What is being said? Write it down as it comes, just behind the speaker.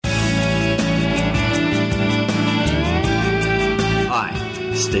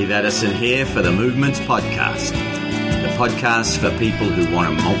Steve Addison here for the Movements Podcast, the podcast for people who want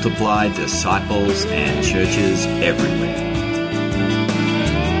to multiply disciples and churches everywhere.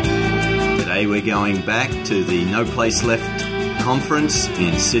 Today we're going back to the NoPlaceLeft conference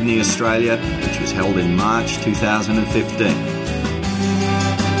in Sydney, Australia, which was held in March 2015.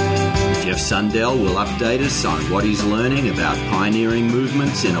 Jeff Sundell will update us on what he's learning about pioneering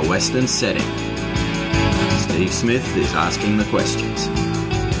movements in a Western setting. Steve Smith is asking the questions.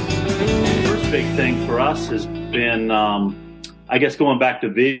 The first big thing for us has been, going back to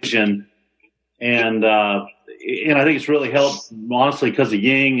vision. And I think it's really helped, honestly, because of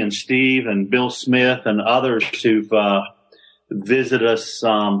Ying and Steve and Bill Smith and others who've visited us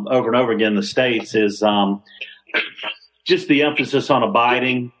over and over again in the States, is just the emphasis on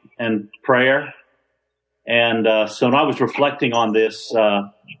abiding and prayer. And so when I was reflecting on this,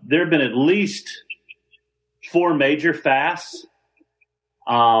 there have been at least 4 major fasts.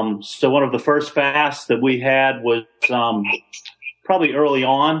 So one of the first fasts that we had was probably early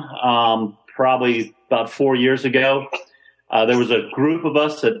on, probably about 4 years ago. There was a group of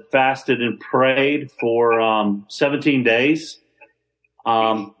us that fasted and prayed for 17 days.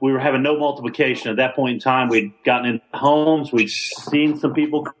 We were having no multiplication. At that point in time, we'd gotten into homes. We'd seen some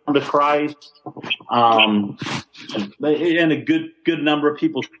people come to Christ, and a good number of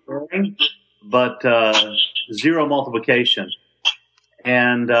people sharing, but zero multiplication.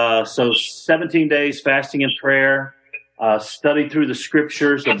 And so 17 days fasting and prayer, studied through the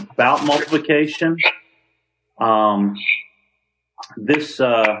scriptures about multiplication. This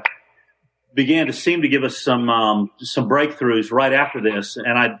began to seem to give us some breakthroughs right after this.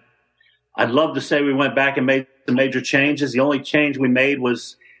 And I'd love to say we went back and made some major changes. The only change we made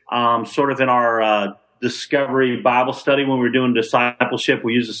was sort of in our Discovery Bible study when we were doing discipleship.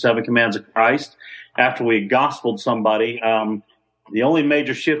 We used the 7 Commands of Christ. After we gospeled somebody, the only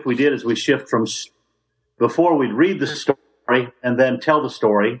major shift we did is we shift from before we'd read the story and then tell the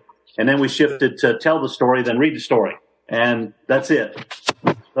story, and then we shifted to tell the story, then read the story. And that's it.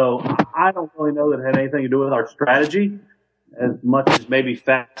 So I don't really know that it had anything to do with our strategy as much as maybe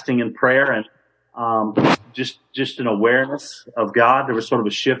fasting and prayer and just an awareness of God. There was sort of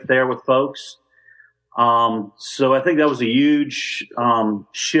a shift there with folks. So I think that was a huge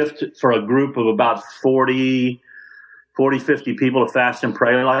shift for a group of about 40, 50 people to fast and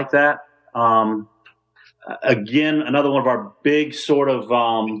pray like that. Again, another one of our big sort of,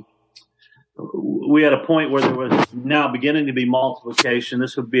 we had a point where there was now beginning to be multiplication.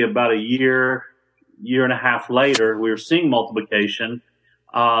 This would be about a year and a half later. We were seeing multiplication,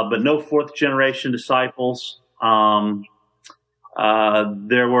 but no 4th generation disciples. There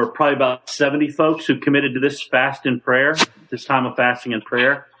were probably about 70 folks who committed to this fast and prayer, this time of fasting and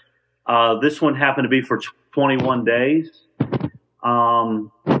prayer. This one happened to be for 21 days.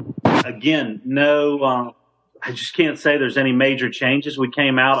 Again, no, I just can't say there's any major changes. We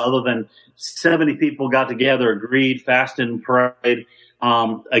came out other than 70 people got together, agreed, fasted and prayed.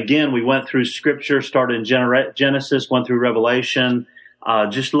 Again, we went through scripture, started in Genesis, went through Revelation,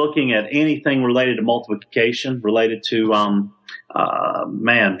 just looking at anything related to multiplication, related to,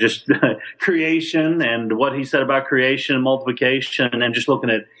 just creation and what he said about creation and multiplication, and then just looking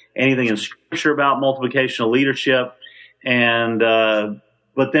at anything in scripture about multiplication of leadership. And,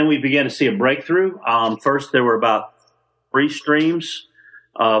 but then we began to see a breakthrough. First, there were about 3 streams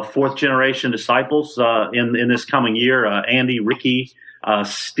of 4th generation disciples, in this coming year. Andy, Ricky,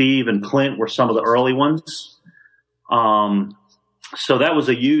 Steve, and Clint were some of the early ones. So that was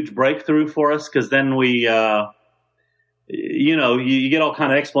a huge breakthrough for us, because then we, you get all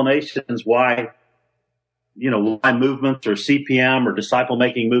kind of explanations why movements or CPM or disciple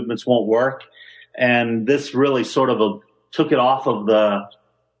making movements won't work. And this really sort of took it off of the,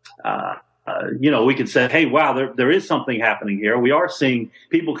 we could say, hey, wow, there is something happening here. We are seeing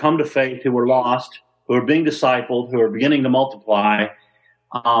people come to faith who were lost, who are being discipled, who are beginning to multiply.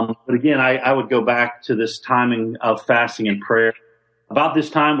 But again, I would go back to this timing of fasting and prayer. About this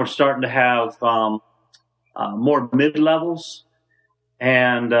time, we're starting to have more mid-levels,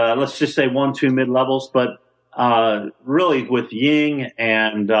 and let's just say 1, 2 mid-levels. But really with Ying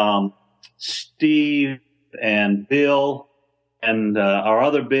and Steve and Bill and our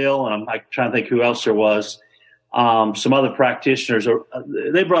other Bill, and I'm trying to think who else there was, some other practitioners,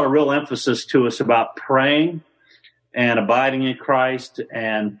 they brought a real emphasis to us about praying and abiding in Christ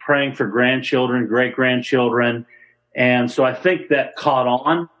and praying for grandchildren, great-grandchildren. And so I think that caught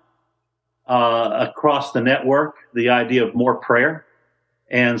on across the network, the idea of more prayer.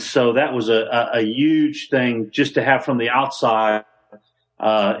 And so that was a huge thing just to have from the outside,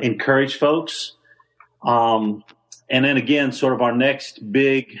 encourage folks. And then again, sort of our next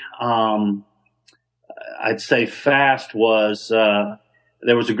big, I'd say fast was,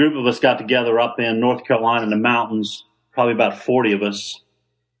 there was a group of us got together up in North Carolina in the mountains, probably about 40 of us.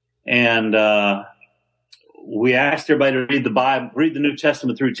 And, we asked everybody to read the Bible, read the New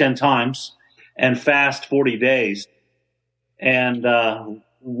Testament through 10 times and fast 40 days. And,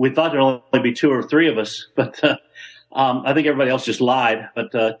 we thought there'd only be 2 or 3 of us, but, I think everybody else just lied.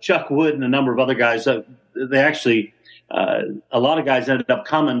 But, Chuck Wood and a number of other guys, they actually, a lot of guys ended up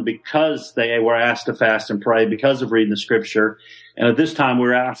coming because they were asked to fast and pray because of reading the scripture. And at this time we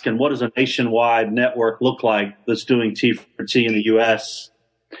were asking, what does a nationwide network look like that's doing T for T in the U.S.?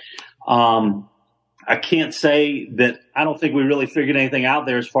 I can't say that I don't think we really figured anything out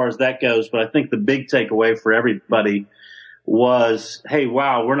there as far as that goes, but I think the big takeaway for everybody was, hey,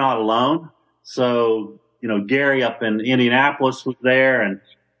 wow, we're not alone. So, Gary up in Indianapolis was there, and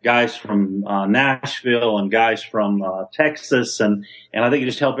guys from Nashville and guys from Texas. And I think it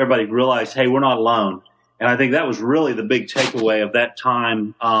just helped everybody realize, hey, we're not alone. And I think that was really the big takeaway of that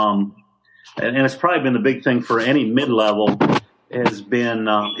time. And it's probably been the big thing for any mid-level has been,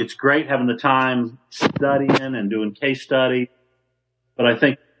 it's great having the time studying and doing case study. But I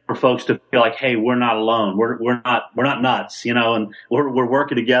think for folks to feel like, hey, we're not alone. We're not nuts, and we're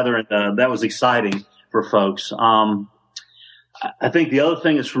working together. And that was exciting for folks. I think the other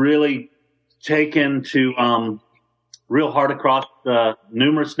thing that's really taken to real hard across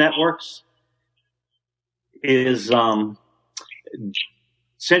numerous networks is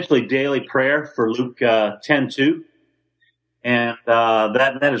essentially daily prayer for Luke 10:2. And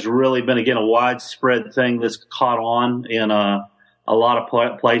that has really been, again, a widespread thing that's caught on in a lot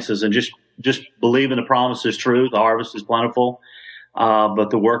of places. And just believe in the promise is true. The harvest is plentiful,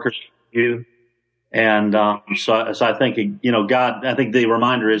 but the workers are few. And so I think, God, I think the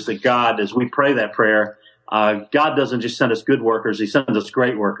reminder is that God, as we pray that prayer, God doesn't just send us good workers. He sends us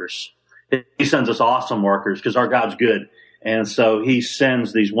great workers. He sends us awesome workers because our God's good. And so he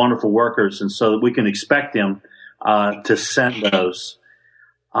sends these wonderful workers, and so that we can expect him to send those.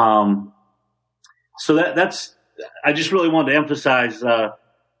 So that's, I just really wanted to emphasize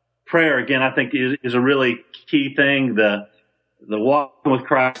prayer again. I think is a really key thing. The walking with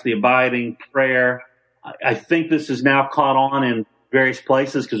Christ, the abiding prayer. I think this is now caught on in various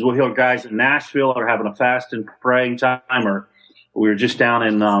places because we'll hear guys in Nashville are having a fast and praying time, or we were just down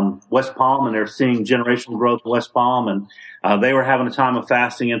in West Palm and they're seeing generational growth in West Palm, and they were having a time of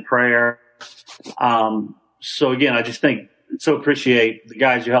fasting and prayer. So again, I just think so appreciate the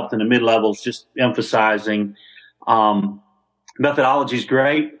guys you helped in the mid-levels, just emphasizing methodology is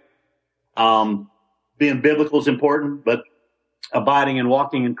great. Being biblical is important, but abiding and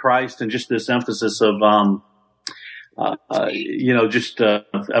walking in Christ and just this emphasis of, of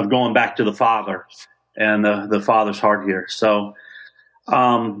going back to the Father and the Father's heart here. So,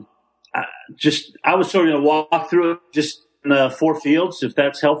 I was sort of going to walk through it just in the 4 fields, if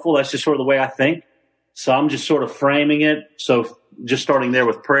that's helpful. That's just sort of the way I think. So I'm just sort of framing it. So just starting there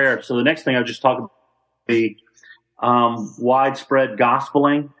with prayer. So the next thing I'll just talk about the widespread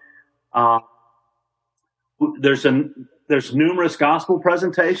gospeling. There's numerous gospel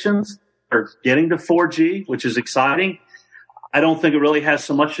presentations. They're getting to 4G, which is exciting. I don't think it really has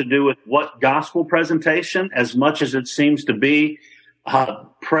so much to do with what gospel presentation as much as it seems to be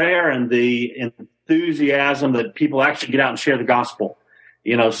prayer and the enthusiasm that people actually get out and share the gospel.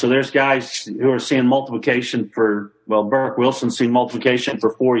 So there's guys who are seeing multiplication Burke Wilson's seen multiplication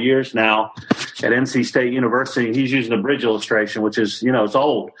for 4 years now at NC State University. He's using a bridge illustration, which is, it's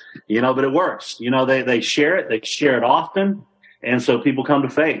old, but it works. They share it often. And so people come to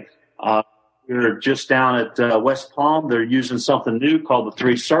faith. We're just down at West Palm. They're using something new called the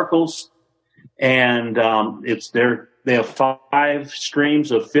 3 circles. And they have 5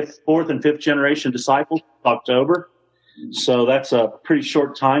 streams of 4th and 5th generation disciples in October. So that's a pretty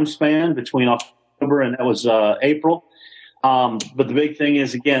short time span between October and that was April. But the big thing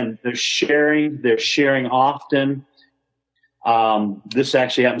is, again, they're sharing often. This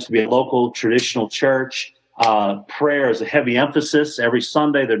actually happens to be a local traditional church. Prayer is a heavy emphasis. Every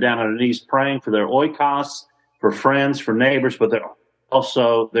Sunday they're down on their knees praying for their oikos, for friends, for neighbors, but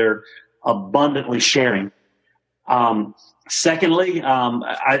they're abundantly sharing. Secondly,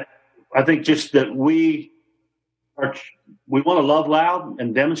 I think just that we want to love loud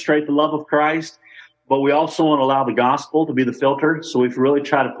and demonstrate the love of Christ, but we also want to allow the gospel to be the filter. So we've really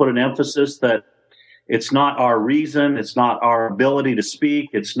tried to put an emphasis that it's not our reason, it's not our ability to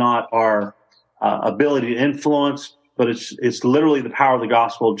speak, it's not our ability to influence, but it's literally the power of the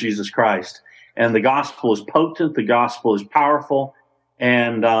gospel of Jesus Christ. And the gospel is potent, the gospel is powerful,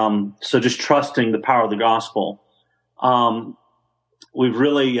 and so just trusting the power of the gospel. we've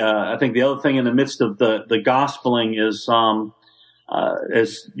really, I think the other thing in the midst of the gospeling is,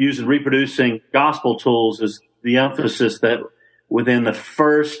 as using reproducing gospel tools, is the emphasis that within the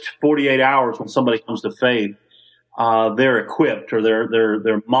first 48 hours when somebody comes to faith, they're equipped, or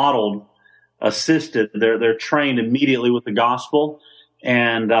they're modeled, assisted, they're trained immediately with the gospel,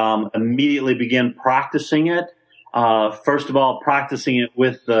 and immediately begin practicing it. First of all, practicing it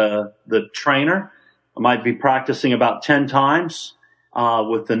with the trainer. I might be practicing about 10 times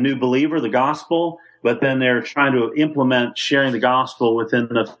with the new believer, the gospel, but then they're trying to implement sharing the gospel within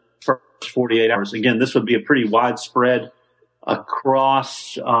the first 48 hours. Again, this would be a pretty widespread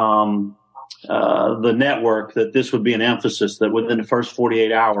across the network, that this would be an emphasis, that within the first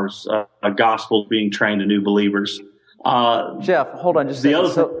 48 hours, a gospel is being trained to new believers. Jeff, hold on just a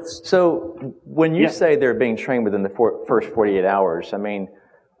second. So when you say they're being trained within the first 48 hours, I mean,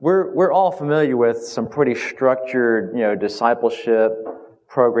 we're all familiar with some pretty structured, discipleship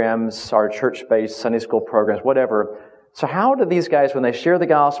programs, our church-based Sunday school programs, whatever. So how do these guys, when they share the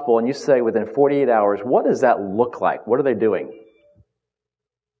gospel and you say within 48 hours, what does that look like? What are they doing?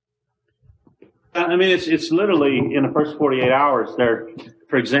 I mean, it's literally in the first 48 hours.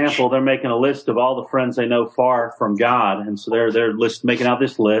 For example, they're making a list of all the friends they know far from God, and so they're making out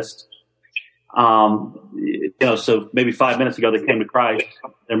this list. So maybe 5 minutes ago they came to Christ.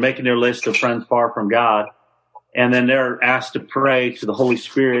 They're making their list of friends far from God, and then they're asked to pray to the Holy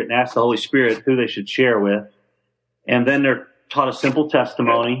Spirit and ask the Holy Spirit who they should share with, and then they're taught a simple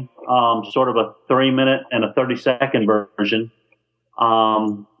testimony, sort of a 3-minute and a 30-second version.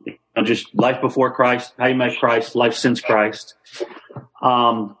 Just life before Christ, how you met Christ, life since Christ.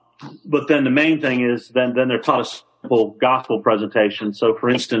 But then the main thing is then they're taught a simple gospel presentation. So, for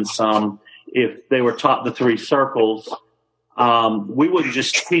instance, if they were taught the 3 circles, we wouldn't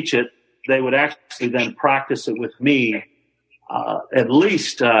just teach it. They would actually then practice it with me. At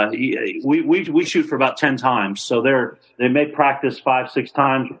least we shoot for about 10 times. So they may practice 5-6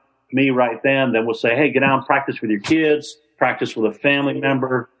 times with me right then. Then we'll say, hey, get down, practice with your kids, practice with a family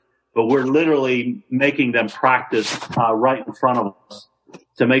member. But we're literally making them practice right in front of us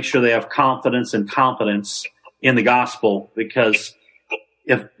to make sure they have confidence and competence in the gospel. Because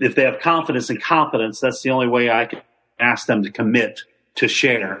if they have confidence and competence, that's the only way I can ask them to commit to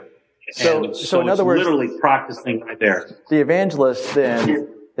share. So in other words, literally practicing right there. The evangelist then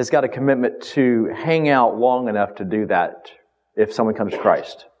has got a commitment to hang out long enough to do that if someone comes to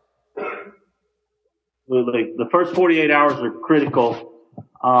Christ. The first 48 hours are critical.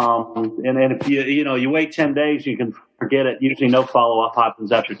 And then if you wait 10 days, you can forget it. Usually no follow-up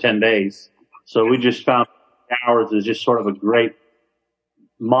happens after 10 days. So we just found hours is just sort of a great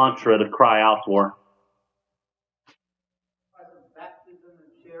mantra to cry out for. Baptism and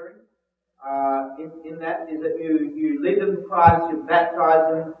sharing. In that is that you lead them to Christ, you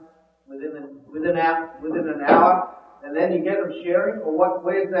baptize them within an hour, and then you get them sharing. Or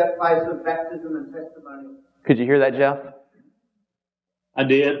where's that place of baptism and testimony? Could you hear that, Jeff? I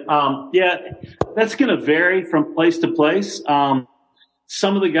did. That's going to vary from place to place.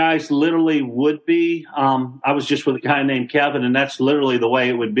 Some of the guys literally would be. I was just with a guy named Kevin, and that's literally the way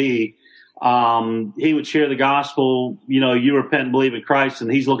it would be. He would share the gospel. You repent and believe in Christ,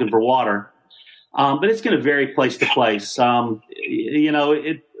 and he's looking for water. But it's going to vary place to place. We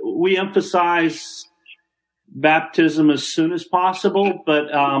emphasize baptism as soon as possible,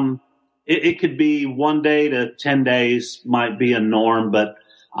 but it could be 1 day to 10 days might be a norm, but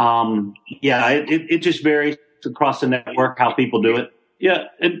it just varies across the network how people do it. Yeah,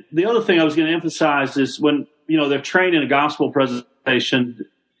 and the other thing I was going to emphasize is when they're trained in a gospel presentation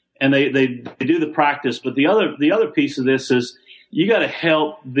and they do the practice, but the other piece of this is you got to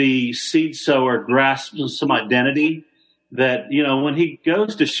help the seed sower grasp some identity. That when he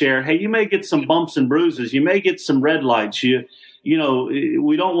goes to share, hey, you may get some bumps and bruises, you may get some red lights, we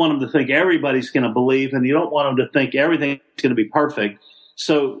don't want them to think everybody's going to believe, and you don't want them to think everything's going to be perfect.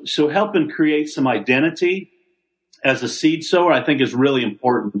 So helping create some identity as a seed sower, I think, is really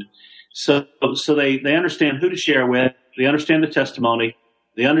important. So they understand who to share with, they understand the testimony,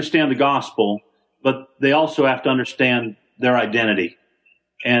 they understand the gospel, but they also have to understand their identity.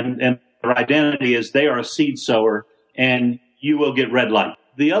 And their identity is they are a seed sower, and you will get red light.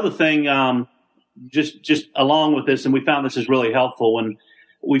 The other thing, just along with this, and we found this is really helpful when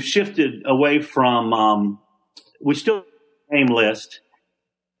we've shifted away from, we still have a name list,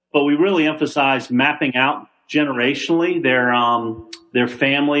 but we really emphasize mapping out generationally their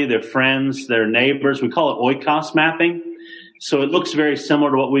family, their friends, their neighbors. We call it oikos mapping. So it looks very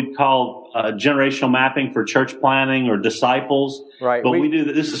similar to what we'd call generational mapping for church planning or disciples. Right. But we do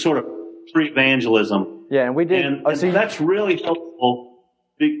that. This is sort of pre-evangelism. Yeah, and we did. And that's really helpful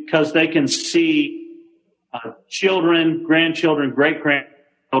because they can see children, grandchildren,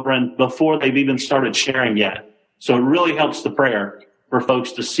 great-grandchildren before they've even started sharing yet. So it really helps the prayer for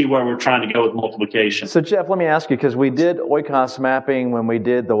folks to see where we're trying to go with multiplication. So, Jeff, let me ask you, because we did oikos mapping when we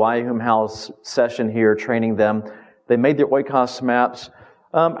did the Waium House session here, training them. They made their oikos maps.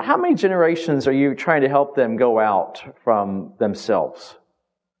 How many generations are you trying to help them go out from themselves?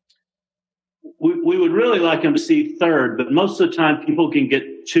 We would really like them to see third, but most of the time people can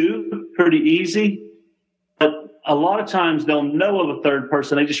get two pretty easy. But a lot of times they'll know of a third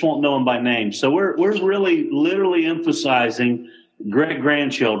person, they just won't know them by name. So we're really literally emphasizing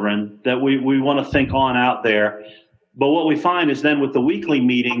great-grandchildren that we want to think on out there. But what we find is then with the weekly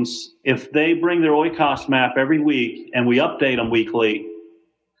meetings, if they bring their oikos map every week and we update them weekly,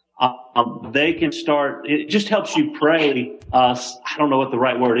 they can start. It just helps you pray. I don't know what the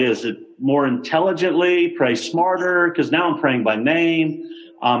right word is. More intelligently, pray smarter, because now I'm praying by name.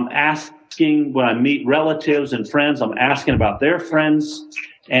 Asking when I meet relatives and friends, I'm asking about their friends.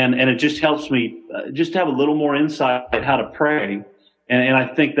 And it just helps me just have a little more insight at how to pray. And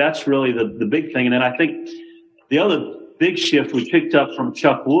I think that's really the big thing. And then I think the other big shift we picked up from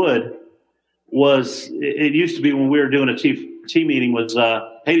Chuck Wood was, it used to be when we were doing a T meeting was,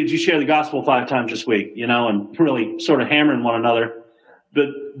 hey, did you share the gospel 5 times this week? And really sort of hammering one another.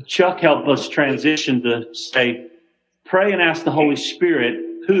 But Chuck helped us transition to say, pray and ask the Holy Spirit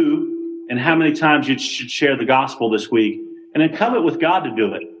who and how many times you should share the gospel this week. And then covet with God to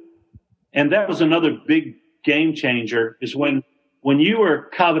do it. And that was another big game changer, is when you are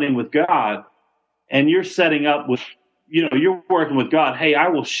coveting with God and you're setting up with, you're working with God. Hey, I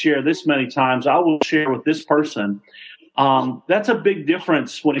will share this many times. I will share with this person. That's a big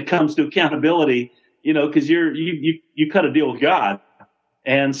difference when it comes to accountability, because you cut a deal with God.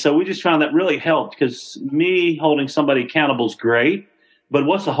 And so we just found that really helped, because me holding somebody accountable is great. But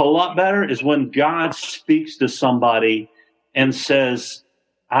what's a whole lot better is when God speaks to somebody and says,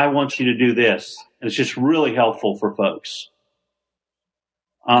 I want you to do this. And it's just really helpful for folks.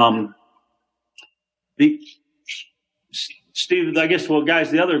 Steve, I guess, guys,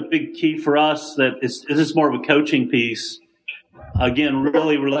 the other big key for us this is more of a coaching piece. Again,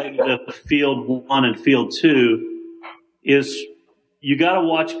 really related to field 1 and field 2 is you got to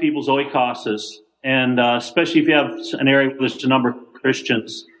watch people's oikoses. And, especially if you have an area where there's a number of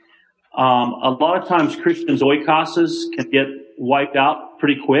Christians. A lot of times Christians' oikoses can get wiped out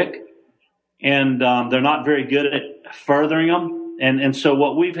pretty quick, and they're not very good at furthering them. And so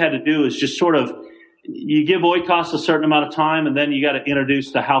what we've had to do is just sort of, you give oikos a certain amount of time, and then you got to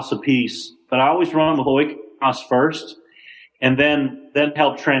introduce the house of peace. But I always run with oikos first, and then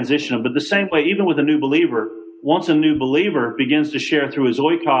help transition them. But the same way, even with a new believer, once a new believer begins to share through his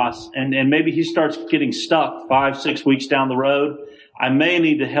oikos, and maybe he starts getting stuck 5-6 weeks down the road, I may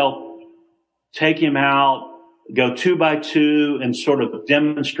need to help take him out, go 2 by 2, and sort of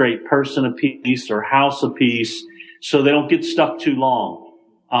demonstrate person of peace or house of peace so they don't get stuck too long.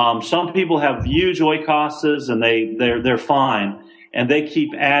 Some people have huge oikoses and they're fine, and they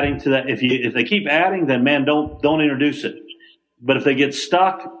keep adding to that. If they keep adding, then man, don't introduce it. But if they get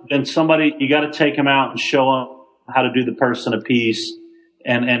stuck, then you got to take them out and show them how to do the person of peace,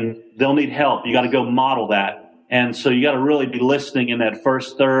 and they'll need help. You got to go model that. And so you got to really be listening in that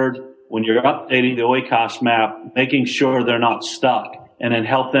first third when you're updating the oikos map, making sure they're not stuck, and then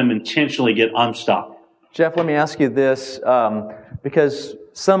help them intentionally get unstuck. Jeff, let me ask you this, because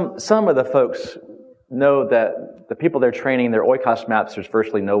some of the folks know that the people they're training, their oikos maps, there's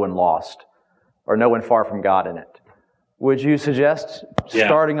virtually no one lost or no one far from God in it. Would you suggest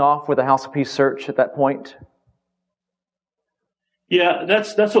starting off with a house of peace search at that point? Yeah,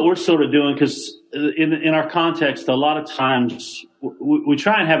 that's what we're sort of doing, because in our context, a lot of times we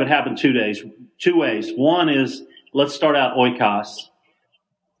try and have it happen 2 ways. One is, let's start out oikos.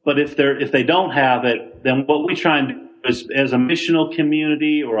 But if they don't have it, then what we try and do is, as a missional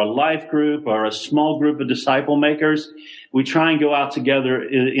community or a life group or a small group of disciple makers, we try and go out together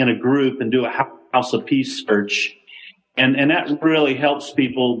in a group and do a house of peace search. And that really helps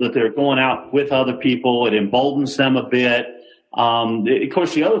people, that they're going out with other people. It emboldens them a bit. Of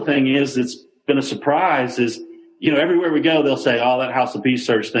course, the other thing is, it's been a surprise, is, everywhere we go, they'll say, oh, that house of peace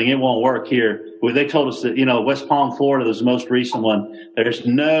search thing, it won't work here. Well, they told us that, West Palm, Florida is the most recent one. There's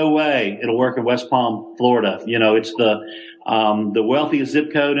no way it'll work in West Palm, Florida. It's the wealthiest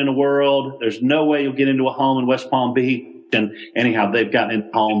zip code in the world. There's no way you'll get into a home in West Palm Beach. And anyhow, they've gotten in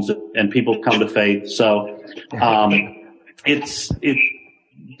homes and people come to faith. So,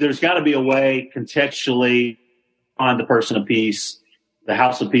 there's got to be a way contextually find the person of peace, the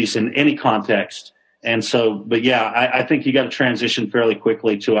house of peace in any context. And so, but yeah, I think you got to transition fairly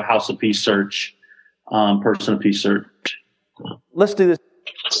quickly to a house of peace search, person of peace search. Let's do this.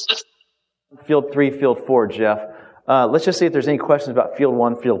 Field 3, Field 4, Jeff. Let's just see if there's any questions about Field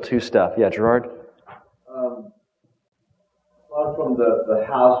 1, Field 2 stuff. Yeah, Gerard? Apart from the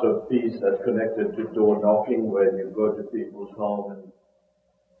house of peace that's connected to door knocking, where you go to people's home,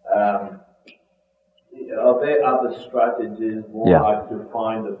 and are there other strategies like to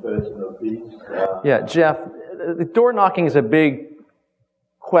find the person of peace? Jeff, the door knocking is a big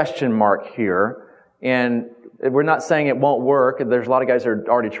question mark here, and we're not saying it won't work. There's a lot of guys that are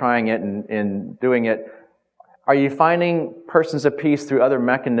already trying it and doing it. Are you finding persons of peace through other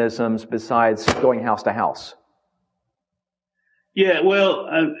mechanisms besides going house to house? Yeah, well,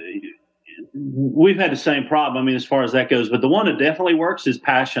 we've had the same problem, as far as that goes. But the one that definitely works is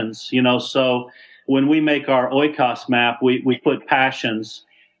passions, So when we make our oikos map, we put passions.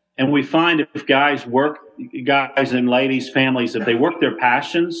 And we find if guys and ladies, families, if they work their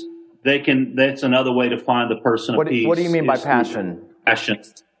passions, that's another way to find the person of peace. What do you mean by passion? Passion.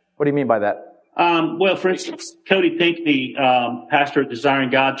 What do you mean by that? Well, for instance, Cody Pinckney, pastor at Desiring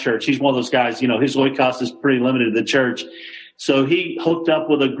God Church, he's one of those guys, his oikos is pretty limited to the church. So he hooked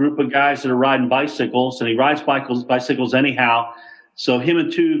up with a group of guys that are riding bicycles, and he rides bicycles anyhow. So him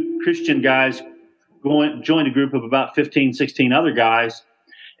and two Christian guys joined a group of about 15, 16 other guys,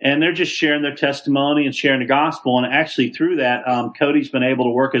 and they're just sharing their testimony and sharing the gospel. And actually through that, Cody's been able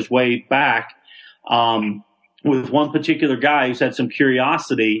to work his way back with one particular guy who's had some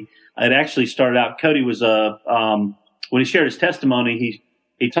curiosity. It actually started out, Cody was when he shared his testimony,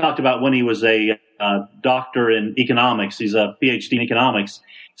 he talked about when he was a doctor in economics. He's a PhD in economics.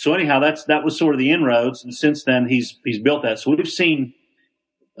 So anyhow, that was sort of the inroads. And since then, he's built that. So we've seen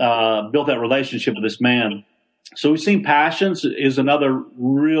built that relationship with this man. So we've seen passions is another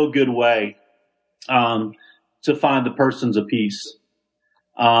real good way to find the persons of peace.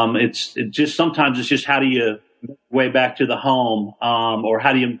 Sometimes it's just how do you way back to the home, or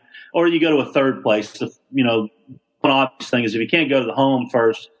you go to a third place. One obvious thing is if you can't go to the home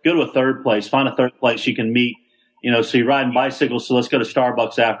first, go to a third place. Find a third place you can meet. So you're riding bicycles, so let's go to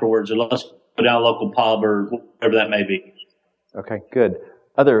Starbucks afterwards, or let's go down a local pub or whatever that may be. Okay, good.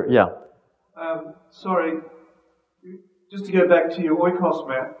 Sorry, just to go back to your oikos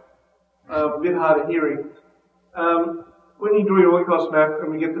map, a bit hard of hearing. When you draw your oikos map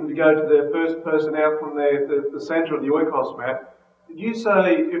and we get them to go to their first person out from the center of the oikos map, did you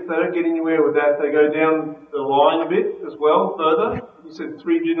say if they don't get anywhere with that, they go down the line a bit as well, further? You said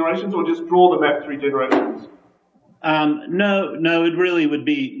 3 generations, or just draw the map 3 generations? No, it really would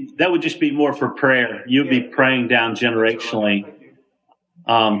be, that would just be more for prayer. You'd be praying down generationally.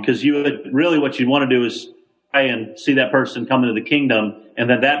 Because what you'd want to do is pray and see that person come into the kingdom, and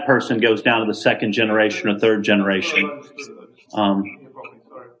then that person goes down to the second generation or third generation.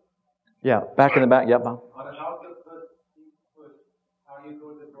 Back in the back. Yep.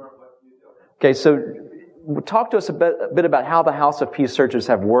 Okay, so talk to us a bit about how the House of Peace searches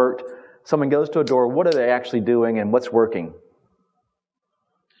have worked. Someone goes to a door, what are they actually doing, and what's working?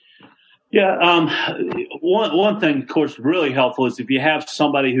 Yeah, one thing, of course, really helpful is if you have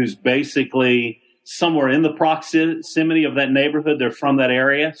somebody who's basically somewhere in the proximity of that neighborhood, they're from that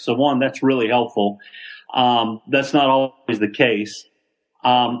area. So that's really helpful. That's not always the case.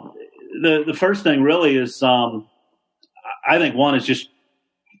 The first thing really is, I think one is just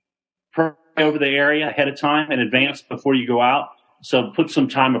pray over the area ahead of time in advance before you go out. So put some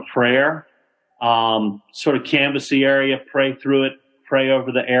time of prayer, sort of canvass the area, pray through it, pray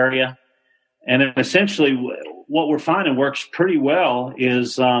over the area. And then essentially what we're finding works pretty well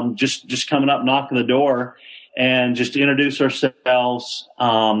is just coming up, knocking the door, and just introduce ourselves.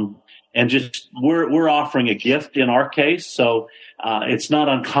 And just we're offering a gift in our case. So it's not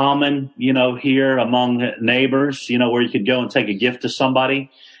uncommon, here among neighbors, where you could go and take a gift to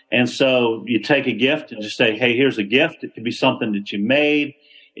somebody. And so you take a gift and just say, hey, here's a gift. It could be something that you made.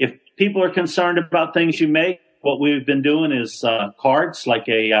 If people are concerned about things you make, what we've been doing is cards, like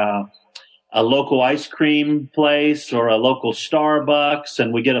a local ice cream place or a local Starbucks,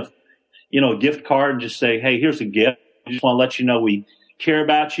 and we get a gift card and just say, hey, here's a gift. We just want to let you know we care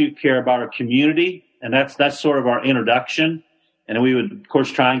about you, care about our community, and that's sort of our introduction. And we would, of course,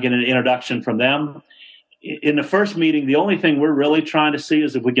 try and get an introduction from them. In the first meeting, the only thing we're really trying to see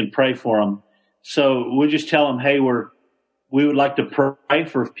is if we can pray for them. So we just tell them, hey, we would like to pray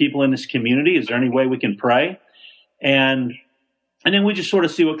for people in this community. Is there any way we can pray? And then we just sort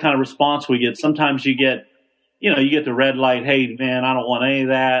of see what kind of response we get. Sometimes you get, you get the red light. Hey, man, I don't want any of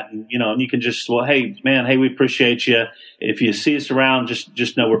that. And, and you can just, hey, man, hey, we appreciate you. If you see us around,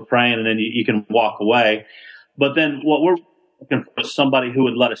 just know we're praying, and then you can walk away. But then what we're looking for is somebody who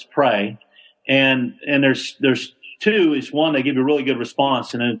would let us pray. And there's two is, one, they give you a really good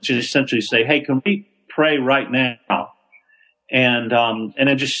response, and then just essentially say, hey, can we pray right now? And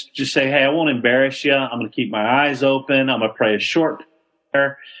then just say, hey, I won't embarrass you. I'm going to keep my eyes open. I'm going to pray a short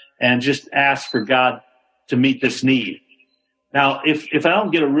prayer and just ask for God to meet this need. Now, if I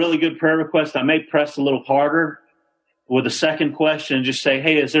don't get a really good prayer request, I may press a little harder with a second question and just say,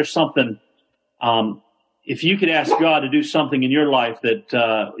 hey, is there something, if you could ask God to do something in your life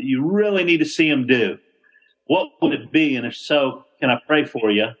that you really need to see him do, what would it be? And if so, can I pray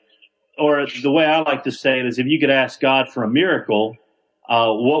for you? Or the way I like to say it is, if you could ask God for a miracle,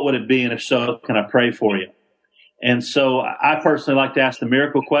 what would it be? And if so, can I pray for you? And so I personally like to ask the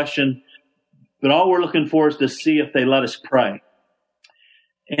miracle question, but all we're looking for is to see if they let us pray.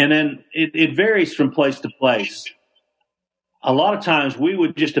 And then it varies from place to place. A lot of times we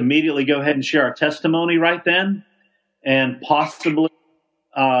would just immediately go ahead and share our testimony right then, and possibly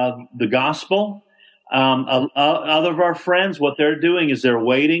the gospel. Other of our friends, what they're doing is they're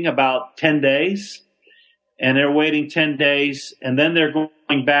waiting about 10 days, and they're waiting 10 days, and then they're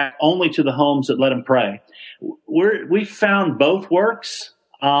going back only to the homes that let them pray. We found both works.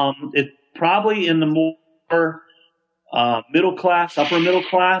 It probably in the more middle class, upper middle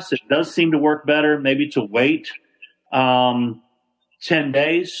class, it does seem to work better maybe to wait 10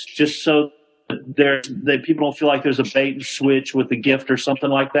 days, just so that people don't feel like there's a bait and switch with the gift or something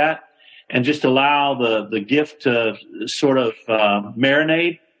like that. And just allow the gift to sort of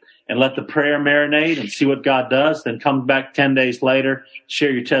marinate, and let the prayer marinate and see what God does. Then come back 10 days later,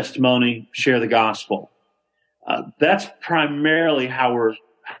 share your testimony, share the gospel. That's primarily how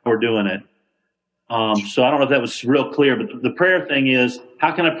we're doing it. So I don't know if that was real clear, but the prayer thing is,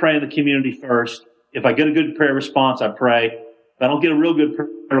 how can I pray in the community first? If I get a good prayer response, I pray. If I don't get a real good prayer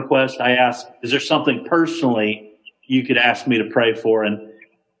request, I ask, is there something personally you could ask me to pray for? And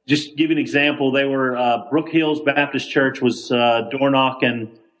just give you an example, they were, Brook Hills Baptist Church was door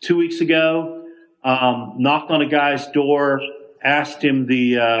knocking 2 weeks ago, knocked on a guy's door, asked him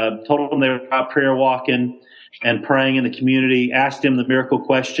told him they were out prayer walking and praying in the community, asked him the miracle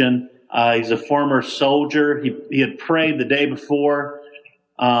question. He's a former soldier. He had prayed the day before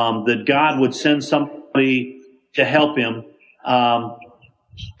that God would send somebody to help him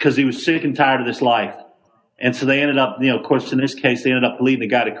because he was sick and tired of this life. And so they ended up, of course, in this case, they ended up leading the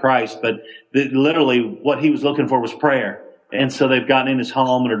guy to Christ. But literally what he was looking for was prayer. And so they've gotten in his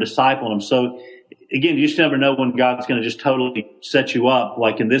home and are discipling him. So, again, you just never know when God's going to just totally set you up,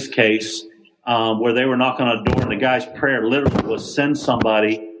 like in this case, where they were knocking on a door and the guy's prayer literally was, send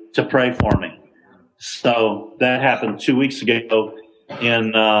somebody to pray for me. So that happened 2 weeks ago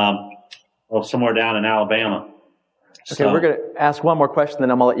in somewhere down in Alabama. Okay, we're going to ask one more question, then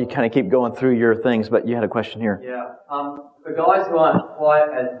I'm going to let you kind of keep going through your things, but you had a question here. Yeah. For guys who aren't quite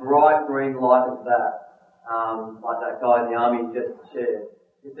as bright green light as that, like that guy in the army just shared,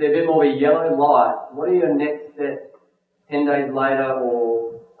 if they're a bit more of a yellow light, what are your next steps 10 days later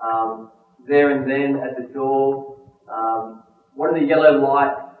or there and then at the door? What do the yellow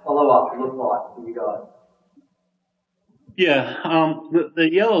light follow-up look like for you guys? Yeah, the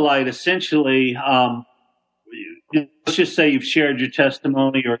yellow light essentially... let's just say you've shared your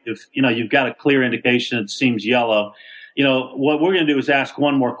testimony, or if you've got a clear indication it seems yellow. What we're going to do is ask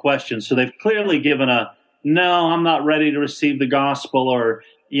one more question. So they've clearly given a no, I'm not ready to receive the gospel, or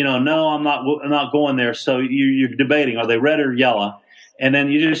no, I'm not going there. So you're debating, are they red or yellow? And then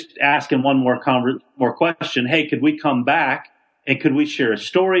you're just asking one more question. Hey, could we come back and could we share a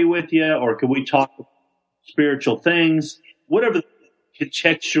story with you, or could we talk spiritual things? Whatever the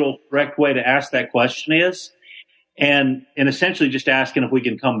contextual correct way to ask that question is. And essentially just asking if we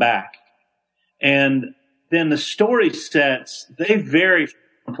can come back. And then the story sets, they vary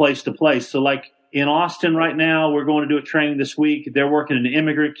from place to place. So like in Austin right now, we're going to do a training this week. They're working in an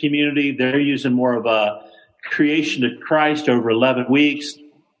immigrant community. They're using more of a creation to Christ over 11 weeks.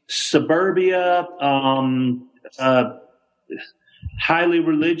 Suburbia, highly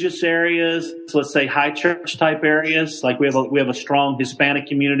religious areas, so let's say high church type areas. Like we have a strong Hispanic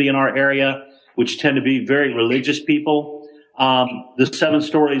community in our area, which tend to be very religious people. The 7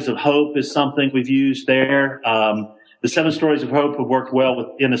 Stories of Hope is something we've used there. The 7 Stories of Hope have worked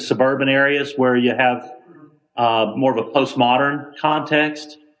well in the suburban areas where you have more of a postmodern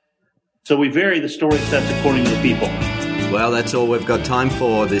context. So we vary the story sets according to the people. Well, that's all we've got time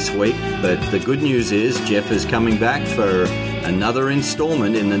for this week. But the good news is Jeff is coming back for another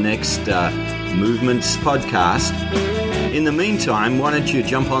installment in the next Movements Podcast. In the meantime, why don't you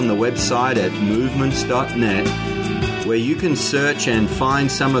jump on the website at movements.net, where you can search and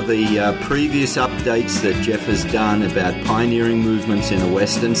find some of the previous updates that Jeff has done about pioneering movements in a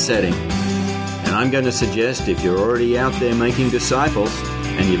Western setting. And I'm going to suggest, if you're already out there making disciples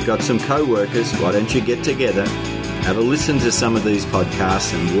and you've got some co-workers, why don't you get together, have a listen to some of these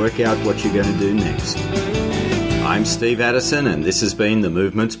podcasts and work out what you're going to do next. I'm Steve Addison, and this has been the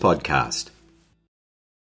Movements Podcast.